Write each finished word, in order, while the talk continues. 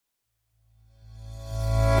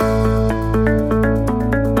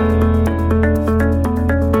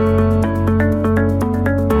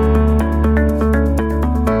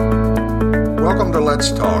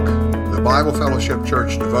Bible Fellowship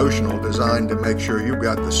Church devotional designed to make sure you've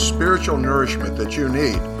got the spiritual nourishment that you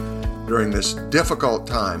need during this difficult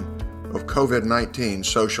time of COVID-19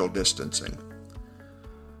 social distancing.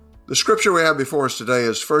 The scripture we have before us today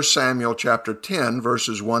is 1 Samuel chapter 10,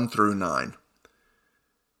 verses 1 through 9.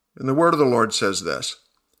 And the word of the Lord says this: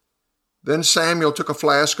 Then Samuel took a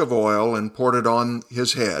flask of oil and poured it on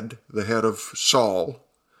his head, the head of Saul,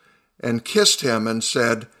 and kissed him and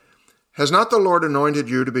said, Has not the Lord anointed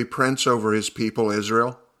you to be prince over his people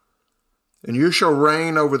Israel? And you shall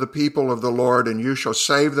reign over the people of the Lord, and you shall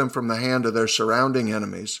save them from the hand of their surrounding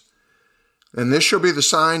enemies. And this shall be the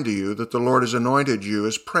sign to you that the Lord has anointed you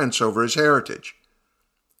as prince over his heritage.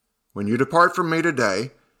 When you depart from me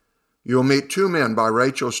today, you will meet 2 men by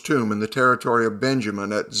Rachel's tomb in the territory of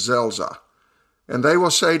Benjamin at Zelzah. And they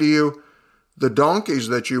will say to you, The donkeys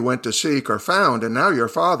that you went to seek are found, and now your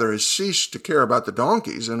father has ceased to care about the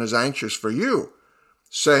donkeys and is anxious for you,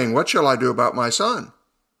 saying, What shall I do about my son?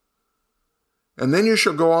 And then you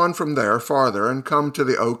shall go on from there farther and come to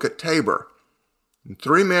the oak at Tabor. And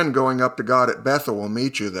 3 men going up to God at Bethel will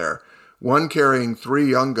meet you there, one carrying 3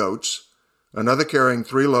 young goats, another carrying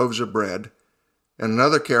 3 loaves of bread, and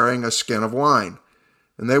another carrying a skin of wine.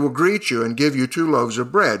 And they will greet you and give you 2 loaves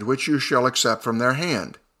of bread, which you shall accept from their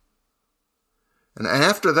hand. And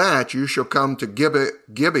after that you shall come to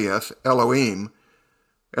Gibeath Elohim,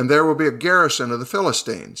 and there will be a garrison of the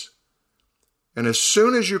Philistines. And as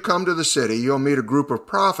soon as you come to the city, you'll meet a group of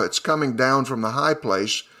prophets coming down from the high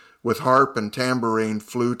place with harp and tambourine,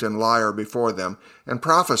 flute and lyre before them, and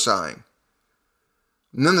prophesying.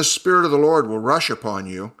 And then the Spirit of the Lord will rush upon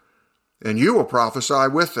you, and you will prophesy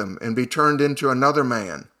with them and be turned into another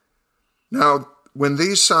man. Now, when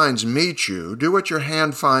these signs meet you, do what your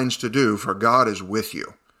hand finds to do, for God is with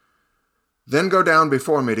you. Then go down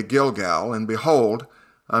before me to Gilgal, and behold,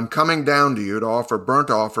 I'm coming down to you to offer burnt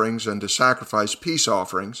offerings and to sacrifice peace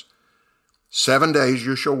offerings. 7 days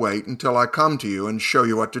you shall wait until I come to you and show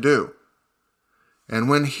you what to do. And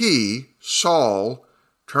when he, Saul,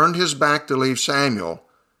 turned his back to leave Samuel,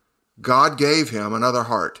 God gave him another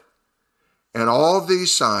heart. And all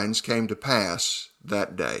these signs came to pass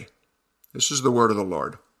that day. This is the word of the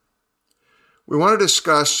Lord. We want to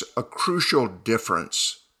discuss a crucial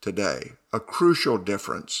difference today, a crucial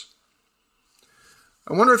difference.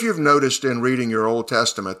 I wonder if you've noticed in reading your Old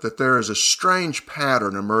Testament that there is a strange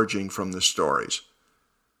pattern emerging from the stories.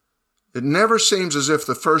 It never seems as if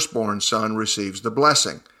the firstborn son receives the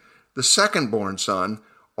blessing. The secondborn son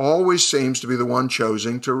always seems to be the one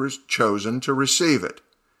chosen to receive it.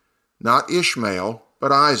 Not Ishmael,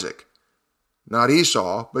 but Isaac. Not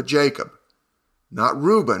Esau, but Jacob. Not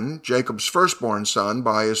Reuben, Jacob's firstborn son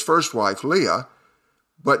by his first wife Leah,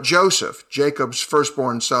 but Joseph, Jacob's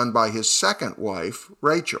firstborn son by his second wife,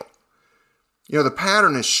 Rachel. The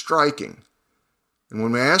pattern is striking. And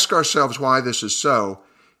when we ask ourselves why this is so,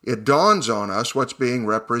 it dawns on us what's being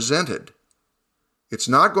represented. It's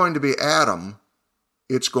not going to be Adam,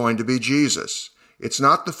 it's going to be Jesus. It's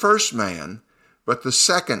not the first man, but the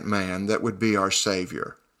second man that would be our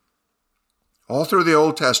Savior. All through the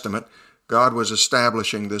Old Testament, God was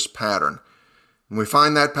establishing this pattern. And we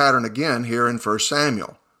find that pattern again here in 1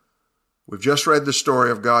 Samuel. We've just read the story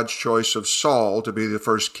of God's choice of Saul to be the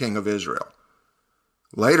first king of Israel.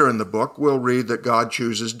 Later in the book, we'll read that God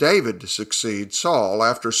chooses David to succeed Saul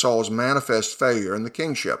after Saul's manifest failure in the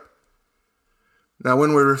kingship. Now,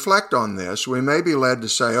 when we reflect on this, we may be led to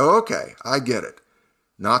say, okay, I get it.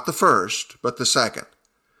 Not the first, but the second.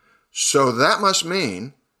 So that must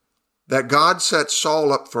mean that God set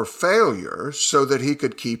Saul up for failure so that he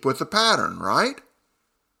could keep with the pattern, right?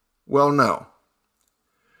 Well, no.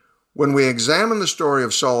 When we examine the story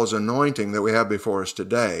of Saul's anointing that we have before us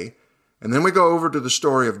today, and then we go over to the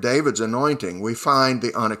story of David's anointing, we find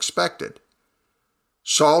the unexpected.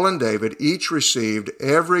 Saul and David each received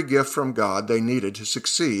every gift from God they needed to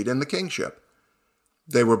succeed in the kingship.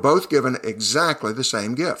 They were both given exactly the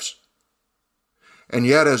same gifts. And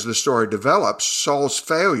yet, as the story develops, Saul's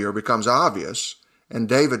failure becomes obvious and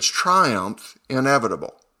David's triumph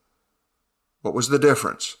inevitable. What was the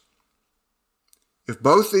difference? If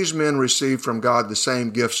both these men received from God the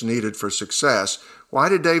same gifts needed for success, why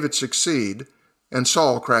did David succeed and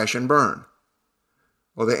Saul crash and burn?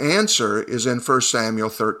 Well, the answer is in 1 Samuel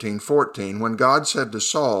 13:14, when God said to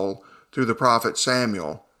Saul through the prophet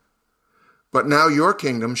Samuel, But now your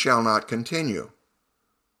kingdom shall not continue.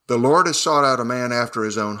 The Lord has sought out a man after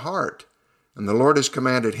his own heart, and the Lord has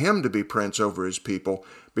commanded him to be prince over his people,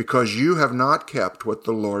 because you have not kept what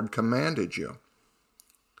the Lord commanded you.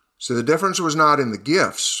 So the difference was not in the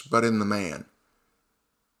gifts, but in the man.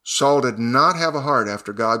 Saul did not have a heart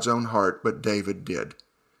after God's own heart, but David did.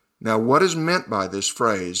 Now, what is meant by this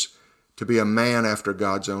phrase, to be a man after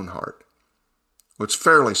God's own heart? Well, it's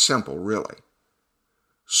fairly simple, really.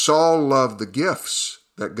 Saul loved the gifts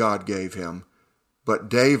that God gave him, but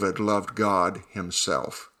David loved God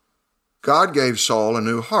himself. God gave Saul a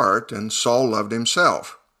new heart, and Saul loved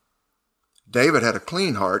himself. David had a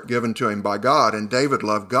clean heart given to him by God, and David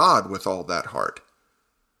loved God with all that heart.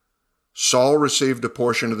 Saul received a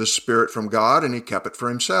portion of the Spirit from God, and he kept it for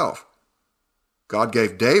himself. God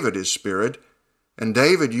gave David his Spirit, and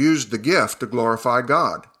David used the gift to glorify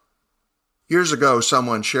God. Years ago,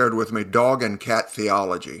 someone shared with me dog and cat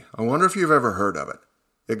theology. I wonder if you've ever heard of it.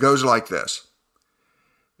 It goes like this.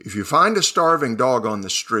 If you find a starving dog on the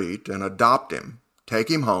street and adopt him, take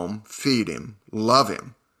him home, feed him, love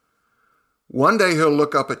him, one day he'll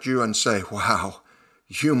look up at you and say, "Wow,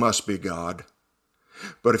 you must be God."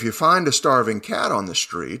 But if you find a starving cat on the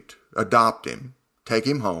street, adopt him, take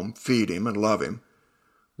him home, feed him, and love him,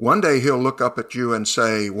 one day he'll look up at you and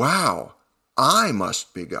say, "Wow, I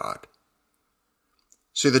must be God."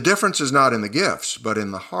 See, the difference is not in the gifts, but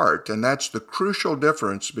in the heart, and that's the crucial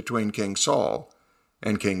difference between King Saul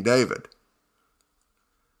and King David.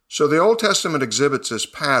 So the Old Testament exhibits this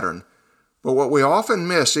pattern, but what we often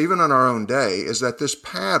miss, even in our own day, is that this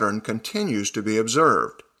pattern continues to be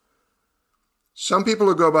observed. Some people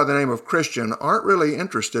who go by the name of Christian aren't really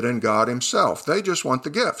interested in God himself. They just want the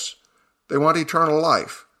gifts. They want eternal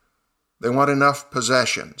life. They want enough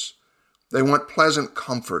possessions. They want pleasant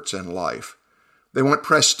comforts in life. They want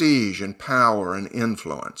prestige and power and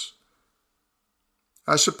influence.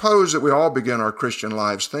 I suppose that we all begin our Christian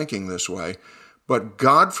lives thinking this way, but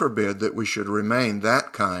God forbid that we should remain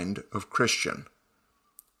that kind of Christian.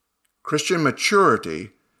 Christian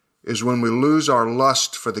maturity is when we lose our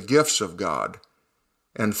lust for the gifts of God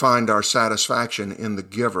and find our satisfaction in the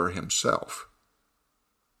giver himself.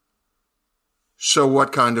 So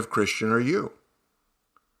what kind of Christian are you?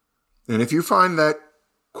 And if you find that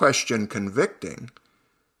question convicting,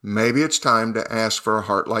 maybe it's time to ask for a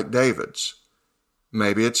heart like David's.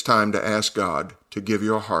 Maybe it's time to ask God to give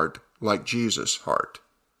you a heart like Jesus' heart.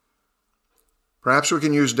 Perhaps we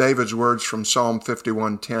can use David's words from Psalm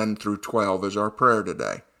 51:10 through 12 as our prayer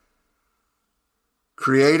today.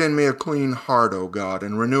 Create in me a clean heart, O God,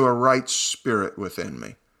 and renew a right spirit within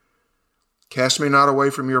me. Cast me not away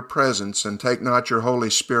from your presence, and take not your Holy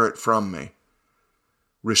Spirit from me.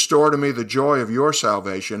 Restore to me the joy of your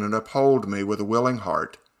salvation, and uphold me with a willing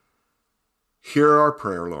heart. Hear our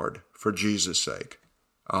prayer, Lord, for Jesus' sake.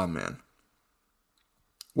 Amen.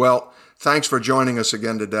 Well, thanks for joining us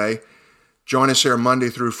again today. Join us here Monday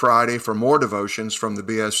through Friday for more devotions from the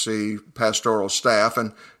BFC pastoral staff,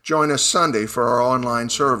 and join us Sunday for our online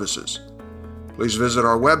services. Please visit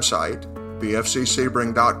our website,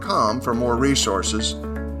 bfcsebring.com, for more resources.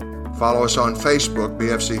 Follow us on Facebook,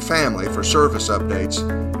 BFC Family, for service updates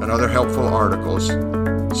and other helpful articles.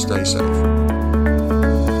 Stay safe.